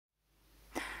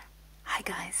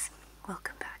Hi guys,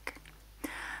 welcome back.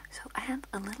 So I have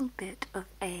a little bit of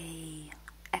a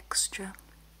extra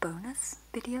bonus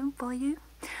video for you.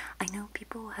 I know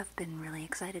people have been really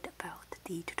excited about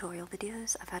the tutorial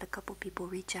videos. I've had a couple people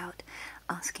reach out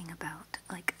asking about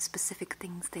like specific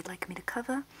things they'd like me to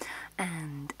cover,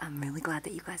 and I'm really glad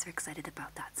that you guys are excited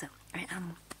about that. So I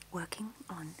am working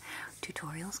on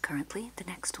tutorials currently. The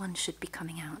next one should be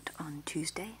coming out on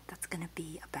Tuesday. That's going to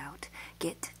be about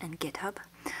Git and GitHub.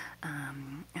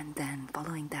 And then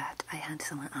following that, I had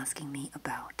someone asking me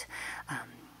about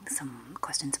some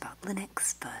questions about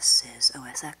Linux versus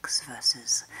OS X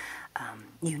versus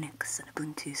Unix and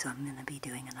Ubuntu, so I'm going to be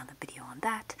doing another video on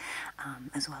that,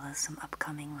 as well as some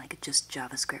upcoming like just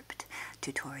JavaScript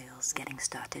tutorials, getting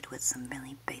started with some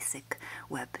really basic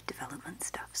web development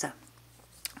stuff. So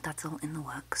that's all in the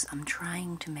works. I'm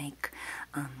trying to make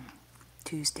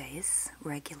Tuesdays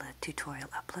regular tutorial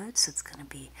uploads, so it's going to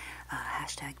be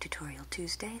hashtag tutorial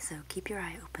Tuesday, so keep your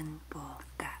eye open for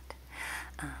that.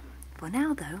 For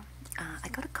now though, I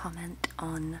got a comment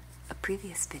on a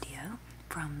previous video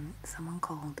from someone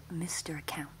called Mr.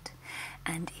 Account,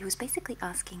 and he was basically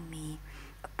asking me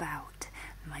about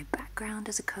my background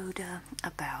as a coder,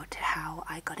 about how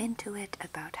I got into it,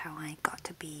 about how I got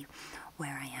to be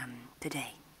where I am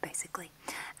today, basically.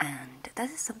 And that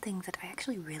is something that I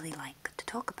actually really like to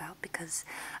talk about because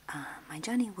my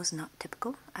journey was not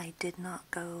typical. I did not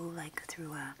go like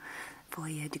through a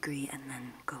 4-year degree and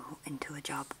then go into a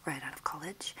job right out of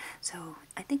college. So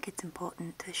I think it's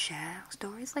important to share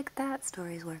stories like that,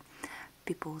 stories where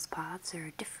people's paths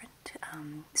are different,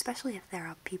 especially if there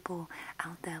are people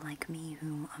out there like me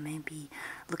who are maybe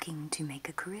looking to make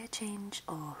a career change,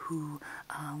 or who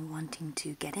are wanting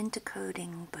to get into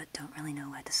coding but don't really know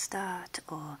where to start,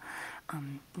 or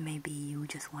maybe you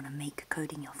just want to make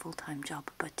coding your full-time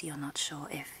job but you're not sure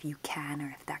if you can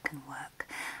or if that can work.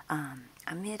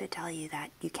 I'm here to tell you that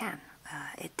you can.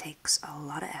 It takes a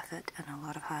lot of effort and a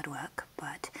lot of hard work,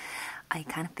 but I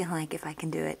kind of feel like if I can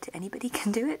do it, anybody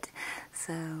can do it.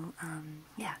 So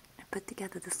yeah, I put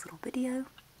together this little video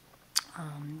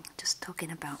just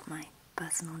talking about my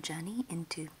personal journey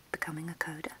into becoming a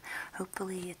coder.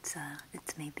 Hopefully it's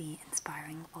maybe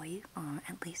inspiring for you, or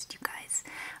at least you guys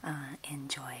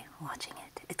enjoy watching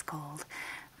it. It's called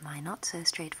My Not So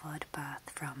Straightforward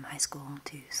Path from High School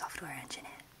to Software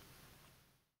Engineer.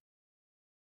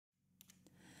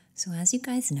 So as you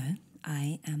guys know,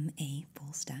 I am a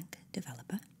full-stack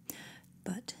developer,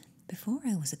 but before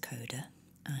I was a coder,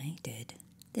 I did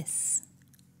this.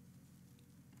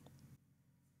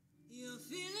 You're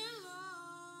feeling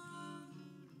low,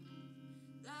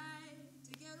 like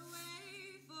to get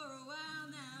away for a while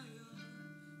now. Your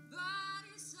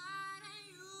body's tired and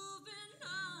you've been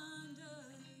under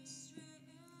stress.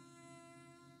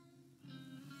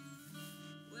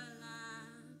 Well,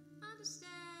 I understand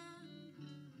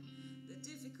the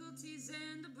difficulties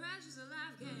and the pressures of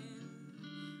life can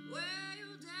wear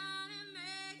you down and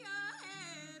make your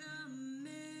head a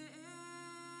mess.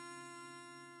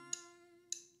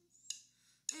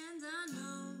 And I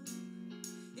know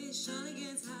it surely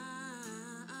gets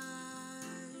high,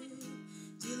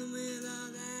 dealing with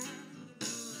all that.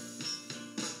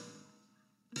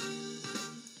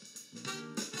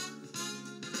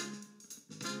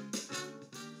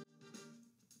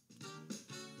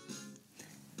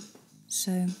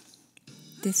 So,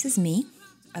 this is me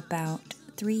about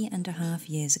 3.5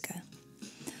 years ago.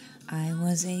 I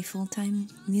was a full-time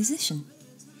musician.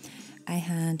 I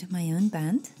had my own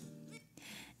band,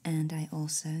 and I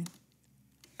also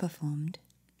performed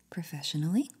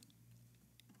professionally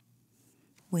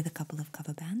with a couple of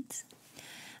cover bands.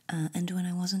 And when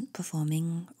I wasn't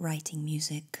performing, writing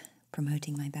music,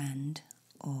 promoting my band,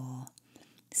 or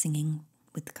singing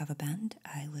with the cover band,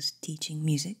 I was teaching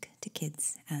music to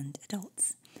kids and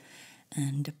adults.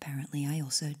 And apparently I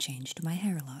also changed my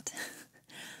hair a lot.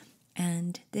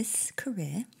 And this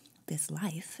career, this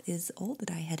life, is all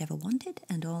that I had ever wanted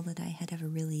and all that I had ever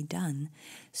really done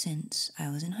since I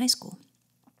was in high school.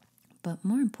 But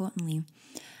more importantly,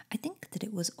 I think that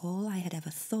it was all I had ever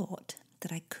thought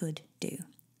that I could do.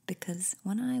 Because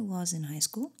when I was in high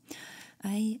school,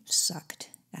 I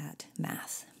sucked at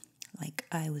math. Like,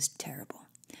 I was terrible.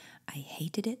 I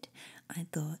hated it. I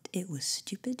thought it was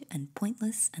stupid and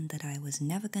pointless and that I was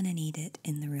never going to need it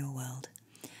in the real world.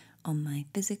 On my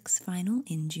physics final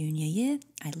in junior year,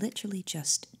 I literally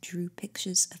just drew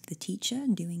pictures of the teacher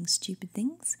doing stupid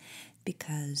things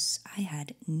because I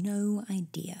had no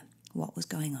idea what was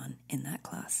going on in that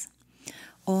class.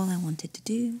 All I wanted to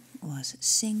do was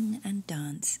sing and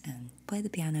dance and play the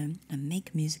piano and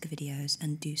make music videos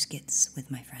and do skits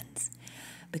with my friends.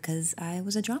 Because I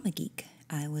was a drama geek.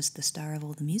 I was the star of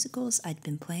all the musicals. I'd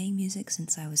been playing music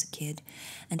since I was a kid,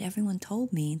 and everyone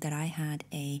told me that I had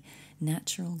a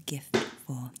natural gift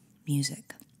for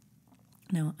music.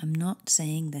 Now, I'm not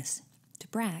saying this to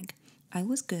brag. I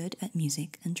was good at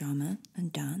music and drama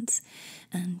and dance,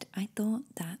 and I thought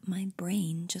that my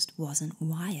brain just wasn't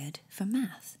wired for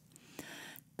math.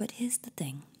 But here's the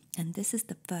thing, and this is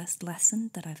the first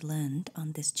lesson that I've learned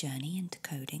on this journey into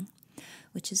coding,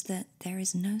 which is that there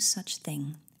is no such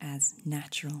thing as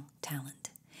natural talent.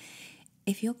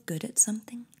 If you're good at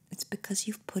something, it's because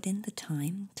you've put in the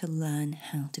time to learn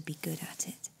how to be good at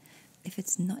it.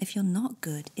 If you're not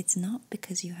good, it's not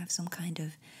because you have some kind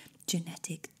of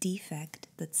genetic defect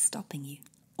that's stopping you.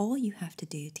 All you have to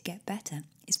do to get better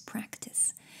is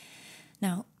practice.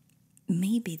 Now,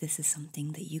 maybe this is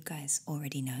something that you guys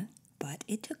already know, but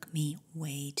it took me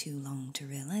way too long to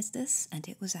realize this, and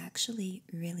it was actually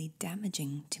really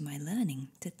damaging to my learning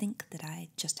to think that I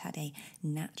just had a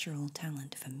natural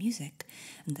talent for music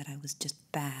and that I was just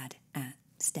bad at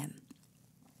STEM.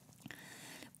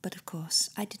 But of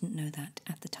course, I didn't know that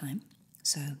at the time,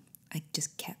 so I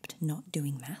just kept not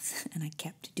doing math and I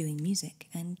kept doing music,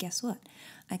 and guess what?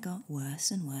 I got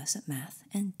worse and worse at math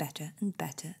and better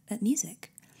at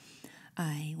music.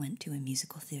 I went to a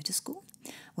musical theatre school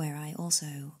where I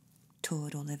also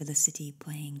toured all over the city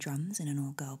playing drums in an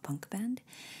all-girl punk band,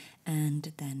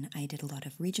 and then I did a lot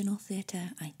of regional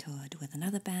theatre. I toured with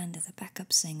another band as a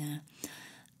backup singer,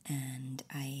 and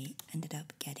I ended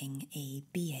up getting a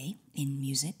BA in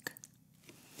music.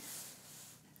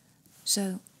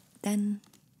 So then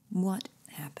what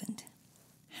happened?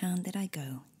 How did I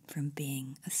go from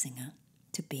being a singer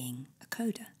to being a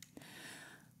coder?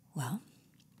 Well,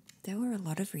 there were a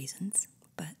lot of reasons,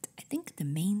 but I think the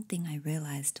main thing I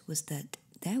realized was that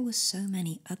there were so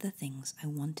many other things I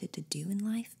wanted to do in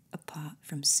life apart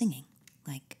from singing,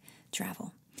 like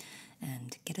travel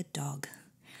and get a dog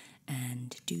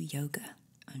and do yoga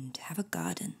and have a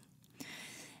garden.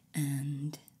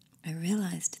 And I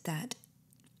realized that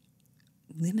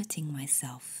limiting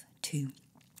myself to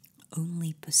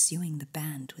only pursuing the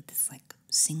band with this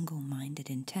single-minded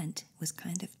intent was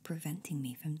kind of preventing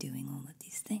me from doing all of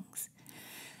these things.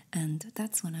 And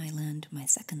that's when I learned my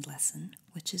second lesson,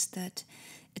 which is that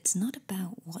it's not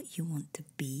about what you want to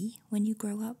be when you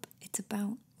grow up, it's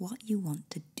about what you want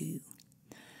to do.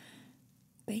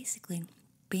 Basically,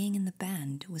 being in the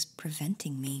band was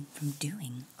preventing me from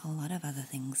doing a lot of other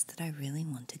things that I really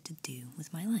wanted to do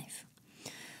with my life.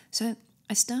 So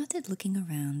I started looking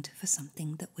around for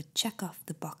something that would check off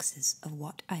the boxes of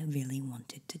what I really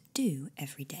wanted to do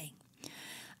every day.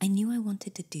 I knew I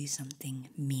wanted to do something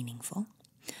meaningful.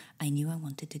 I knew I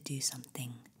wanted to do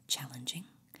something challenging.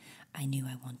 I knew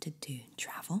I wanted to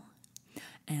travel.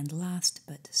 And last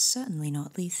but certainly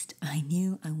not least, I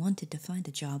knew I wanted to find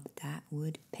a job that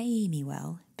would pay me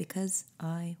well because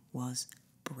I was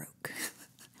broke.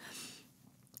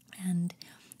 And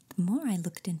the more I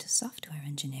looked into software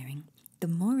engineering, the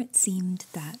more it seemed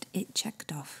that it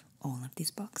checked off all of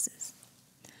these boxes.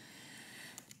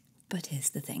 But here's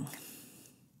the thing.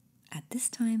 At this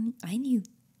time, I knew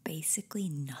basically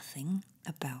nothing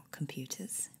about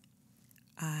computers.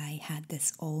 I had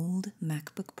this old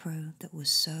MacBook Pro that was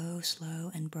so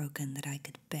slow and broken that I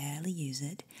could barely use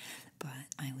it, but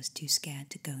I was too scared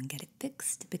to go and get it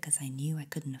fixed because I knew I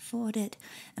couldn't afford it,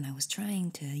 and I was trying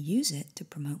to use it to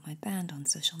promote my band on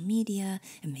social media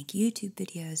and make YouTube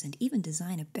videos and even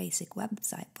design a basic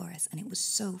website for us, and it was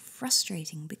so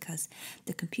frustrating because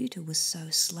the computer was so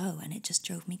slow and it just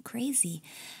drove me crazy.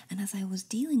 And as I was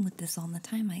dealing with this all the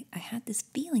time, I had this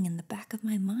feeling in the back of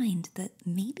my mind that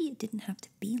maybe it didn't have to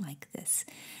be like this.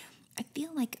 I feel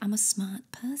like I'm a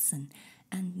smart person,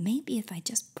 and maybe if I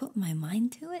just put my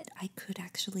mind to it, I could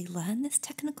actually learn this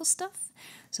technical stuff.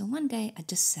 So one day I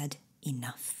just said,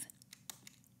 enough.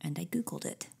 And I Googled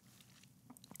it.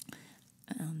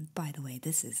 By the way,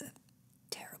 this is a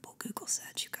terrible Google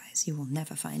search, you guys. You will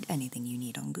never find anything you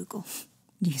need on Google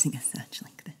using a search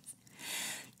like this.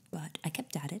 But I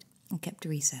kept at it, I kept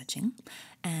researching,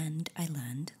 and I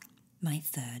learned my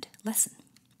third lesson,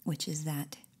 which is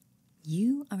that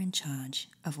you are in charge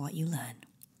of what you learn.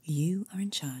 You are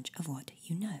in charge of what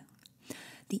you know.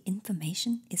 The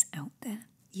information is out there.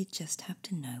 You just have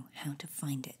to know how to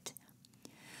find it.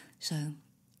 So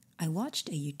I watched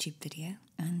a YouTube video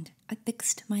and I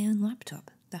fixed my own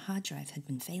laptop. The hard drive had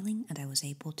been failing and I was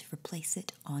able to replace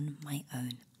it on my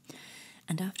own.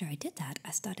 And after I did that,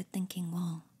 I started thinking,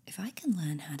 well, if I can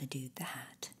learn how to do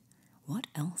that, what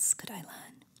else could I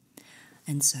learn?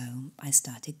 And so I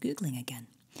started Googling again.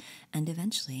 And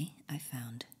eventually I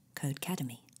found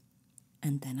Codecademy.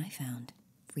 And then I found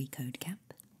Free Code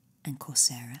Camp and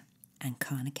Coursera and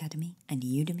Khan Academy and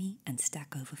Udemy and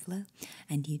Stack Overflow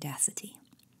and Udacity.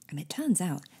 And it turns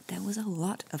out there was a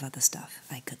lot of other stuff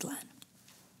I could learn.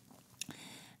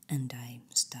 And I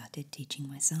started teaching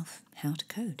myself how to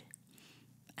code.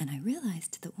 And I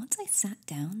realized that once I sat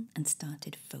down and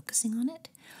started focusing on it,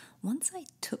 once I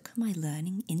took my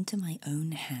learning into my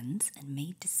own hands and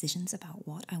made decisions about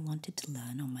what I wanted to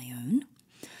learn on my own,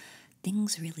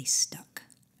 things really stuck,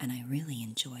 and I really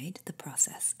enjoyed the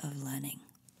process of learning.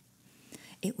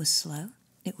 It was slow,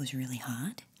 it was really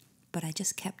hard, but I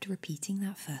just kept repeating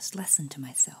that first lesson to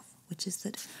myself, which is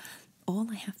that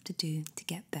all I have to do to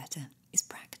get better is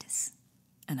practice.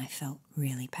 And I felt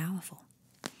really powerful.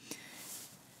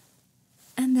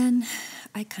 And then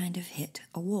I kind of hit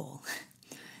a wall.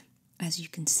 As you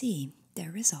can see,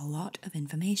 there is a lot of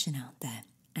information out there,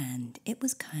 and it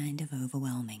was kind of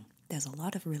overwhelming. There's a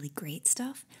lot of really great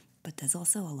stuff, but there's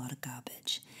also a lot of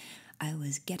garbage. I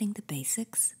was getting the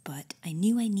basics, but I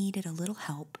knew I needed a little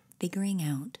help figuring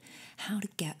out how to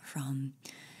get from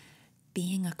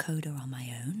being a coder on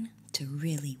my own to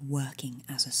really working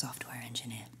as a software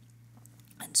engineer.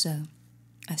 And so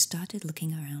I started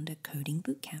looking around at coding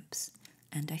boot camps,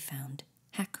 and I found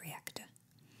Hack Reactor.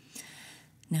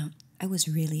 Now, I was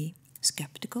really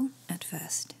skeptical at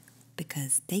first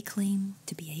because they claim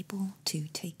to be able to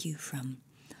take you from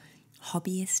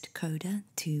hobbyist coder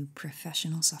to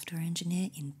professional software engineer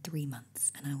in 3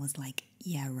 months. And I was like,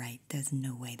 yeah, right, there's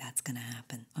no way that's going to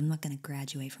happen. I'm not going to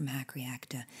graduate from Hack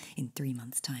Reactor in 3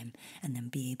 months' time and then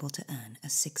be able to earn a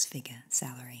 6-figure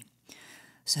salary.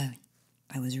 So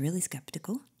I was really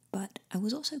skeptical, but I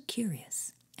was also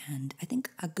curious. And I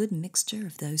think a good mixture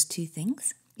of those two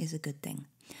things is a good thing.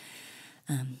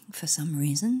 For some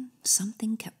reason,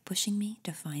 something kept pushing me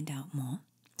to find out more.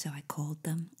 So I called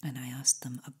them and I asked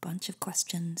them a bunch of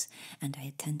questions, and I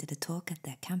attended a talk at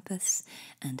their campus,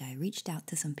 and I reached out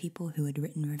to some people who had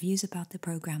written reviews about the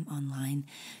program online,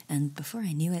 and before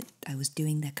I knew it, I was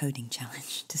doing their coding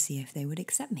challenge to see if they would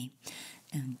accept me.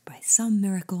 And by some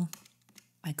miracle,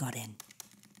 I got in.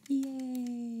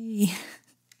 Yay!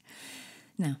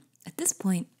 Now, at this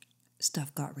point,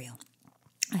 stuff got real.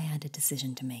 I had a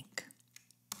decision to make.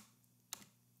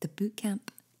 The bootcamp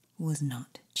was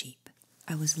not cheap.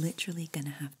 I was literally going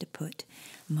to have to put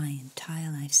my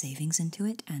entire life savings into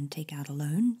it and take out a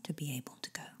loan to be able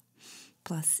to go.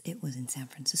 Plus, it was in San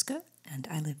Francisco, and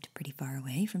I lived pretty far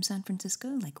away from San Francisco.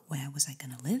 Like, where was I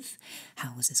going to live?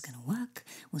 How was this going to work?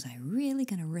 Was I really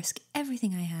going to risk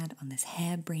everything I had on this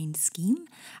harebrained scheme?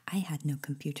 I had no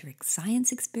computer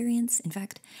science experience. In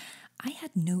fact, I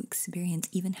had no experience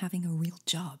even having a real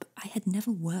job. I had never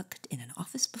worked in an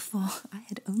office before. I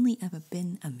had only ever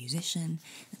been a musician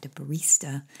and a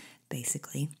barista,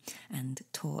 basically, and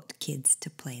taught kids to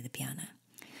play the piano.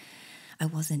 I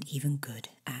wasn't even good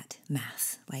at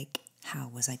math. Like, how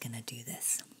was I going to do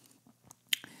this?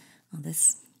 Well,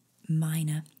 this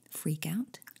minor freak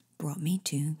out brought me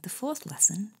to the fourth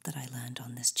lesson that I learned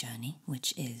on this journey,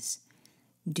 which is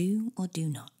do or do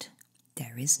not.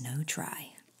 There is no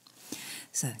try.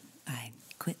 So I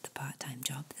quit the part-time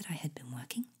job that I had been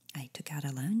working. I took out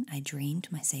a loan. I drained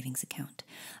my savings account.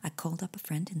 I called up a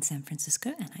friend in San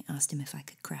Francisco and I asked him if I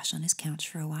could crash on his couch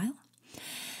for a while.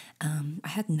 I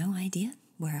had no idea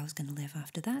where I was going to live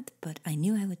after that, but I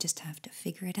knew I would just have to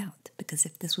figure it out, because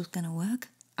if this was going to work,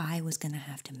 I was going to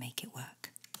have to make it work.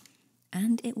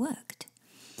 And it worked.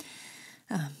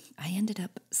 I ended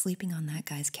up sleeping on that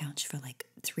guy's couch for like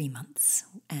 3 months,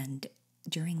 and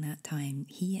during that time,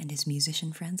 he and his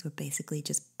musician friends were basically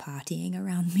just partying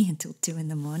around me until 2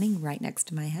 a.m. right next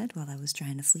to my head while I was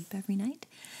trying to sleep every night.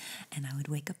 And I would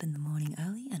wake up in the morning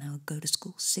early and I would go to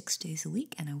school 6 days a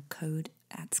week, and I would code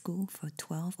at school for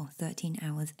 12 or 13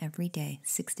 hours every day,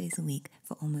 6 days a week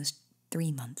for almost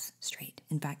 3 months straight.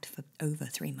 In fact, for over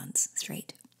 3 months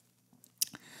straight.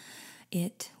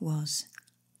 It was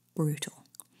brutal,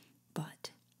 but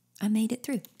I made it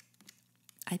through.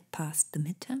 I passed the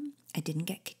midterm. I didn't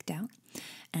get kicked out,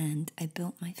 and I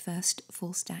built my first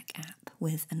full-stack app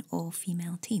with an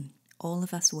all-female team. All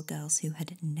of us were girls who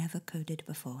had never coded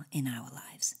before in our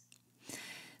lives.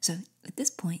 So at this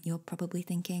point, you're probably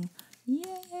thinking,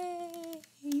 yay,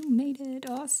 you made it,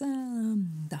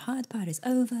 awesome. The hard part is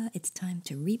over. It's time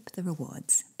to reap the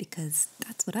rewards, because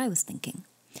that's what I was thinking.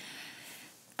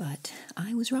 But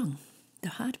I was wrong. The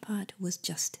hard part was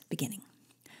just beginning.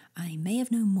 I may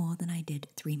have known more than I did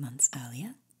 3 months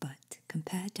earlier, but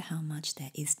compared to how much there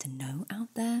is to know out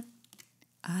there,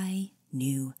 I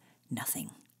knew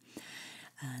nothing.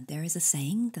 There is a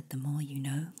saying that the more you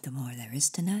know, the more there is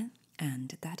to know,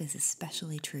 and that is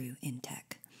especially true in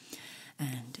tech.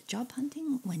 And job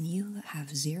hunting, when you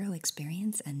have zero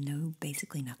experience and know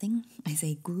basically nothing, is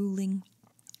a grueling,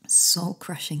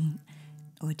 soul-crushing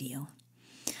ordeal.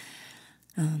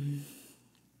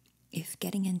 If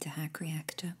getting into Hack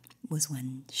Reactor was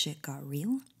when shit got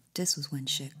real, this was when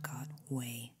shit got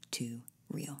way too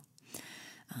real.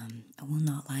 I will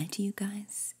not lie to you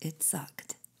guys, it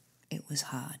sucked. It was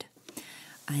hard.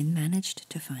 I managed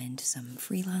to find some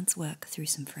freelance work through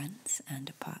some friends and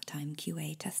a part-time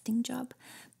QA testing job,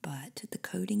 but the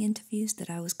coding interviews that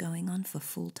I was going on for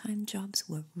full-time jobs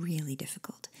were really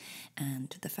difficult,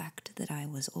 and the fact that I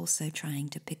was also trying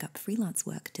to pick up freelance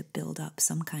work to build up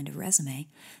some kind of resume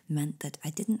meant that I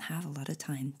didn't have a lot of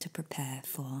time to prepare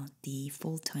for the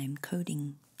full-time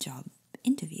coding job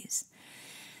interviews.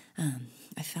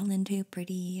 I fell into a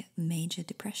pretty major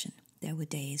depression. There were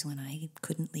days when I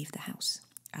couldn't leave the house.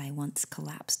 I once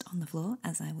collapsed on the floor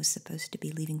as I was supposed to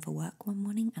be leaving for work one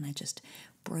morning, and I just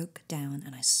broke down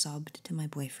and I sobbed to my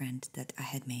boyfriend that I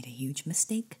had made a huge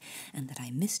mistake and that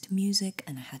I missed music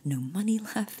and I had no money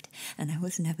left and I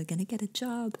was never going to get a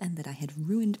job and that I had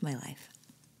ruined my life.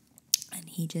 And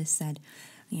he just said,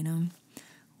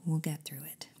 we'll get through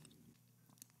it.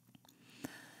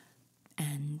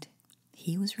 And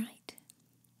he was right.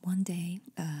 One day,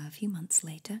 a few months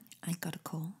later, I got a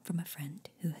call from a friend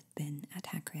who had been at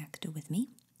Hack Reactor with me.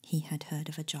 He had heard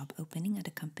of a job opening at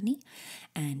a company,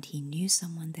 and he knew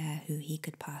someone there who he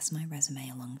could pass my resume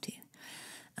along to.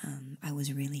 I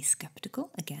was really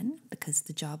skeptical, again, because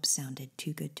the job sounded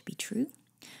too good to be true.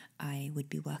 I would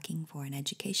be working for an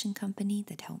education company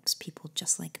that helps people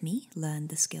just like me learn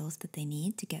the skills that they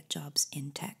need to get jobs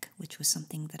in tech, which was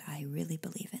something that I really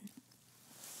believe in.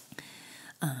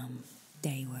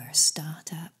 They were a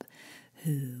startup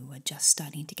who were just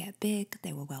starting to get big.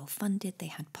 They were well funded. They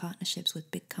had partnerships with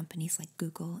big companies like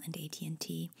Google and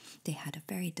AT&T. They had a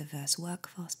very diverse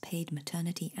workforce, paid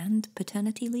maternity and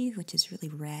paternity leave, which is really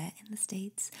rare in the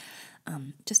States.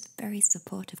 Just a very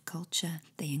supportive culture.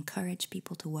 They encourage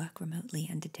people to work remotely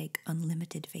and to take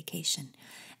unlimited vacation.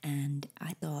 And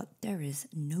I thought, there is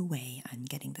no way I'm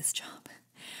getting this job.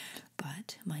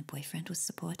 But my boyfriend was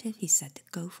supportive. He said to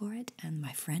go for it. And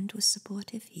my friend was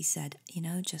supportive. He said,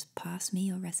 just pass me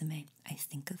your resume. I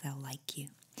think they'll like you.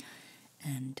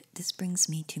 And this brings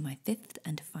me to my fifth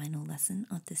and final lesson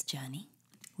of this journey,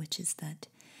 which is that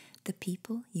the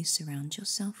people you surround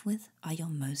yourself with are your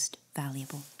most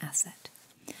valuable asset.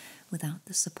 Without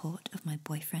the support of my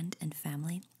boyfriend and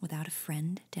family, without a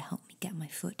friend to help me get my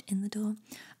foot in the door,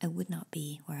 I would not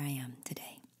be where I am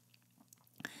today.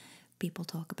 People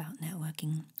talk about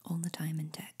networking all the time in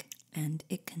tech, and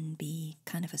it can be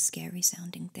kind of a scary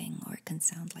sounding thing, or it can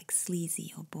sound like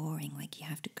sleazy or boring, like you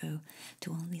have to go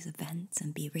to all these events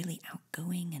and be really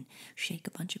outgoing and shake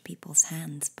a bunch of people's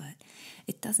hands, but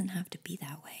it doesn't have to be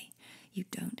that way. You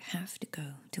don't have to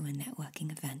go to a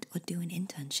networking event or do an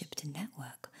internship to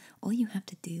network. All you have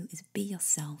to do is be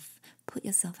yourself, put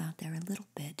yourself out there a little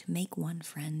bit, make one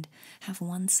friend, have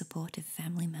one supportive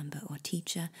family member or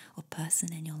teacher or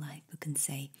person in your life who can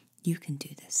say, you can do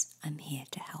this, I'm here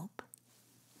to help.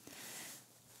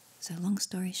 So long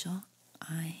story short,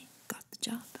 I got the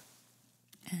job.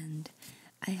 And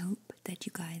I hope that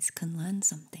you guys can learn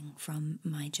something from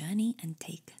my journey and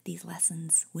take these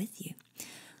lessons with you.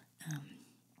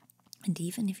 And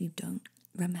even if you don't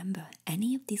remember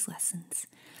any of these lessons,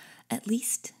 at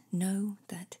least know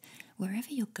that wherever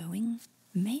you're going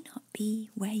may not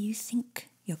be where you think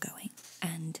you're going.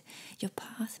 And your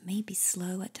path may be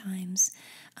slow at times,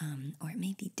 or it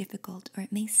may be difficult, or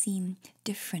it may seem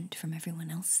different from everyone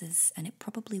else's, and it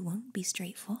probably won't be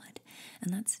straightforward.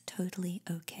 And that's totally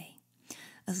okay.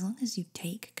 As long as you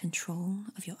take control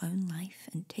of your own life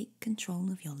and take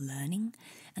control of your learning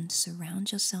and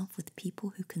surround yourself with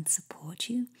people who can support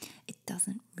you, it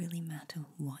doesn't really matter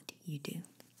what you do.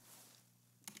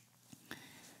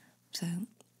 So,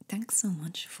 thanks so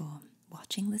much for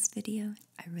watching this video.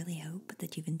 I really hope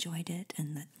that you've enjoyed it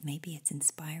and that maybe it's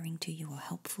inspiring to you or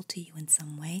helpful to you in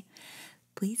some way.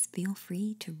 Please feel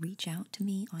free to reach out to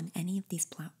me on any of these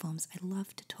platforms. I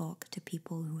love to talk to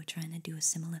people who are trying to do a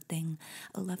similar thing.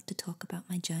 I love to talk about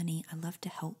my journey. I love to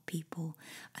help people.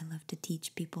 I love to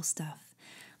teach people stuff.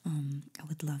 I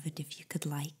would love it if you could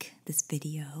like this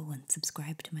video and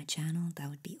subscribe to my channel. That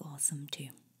would be awesome too.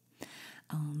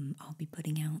 I'll be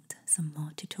putting out some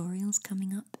more tutorials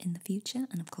coming up in the future,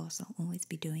 and of course I'll always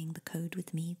be doing the Code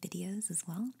With Me videos as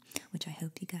well, which I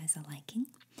hope you guys are liking.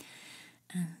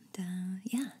 And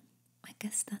yeah, I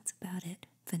guess that's about it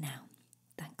for now.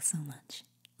 Thanks so much.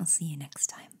 I'll see you next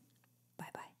time. Bye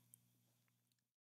bye.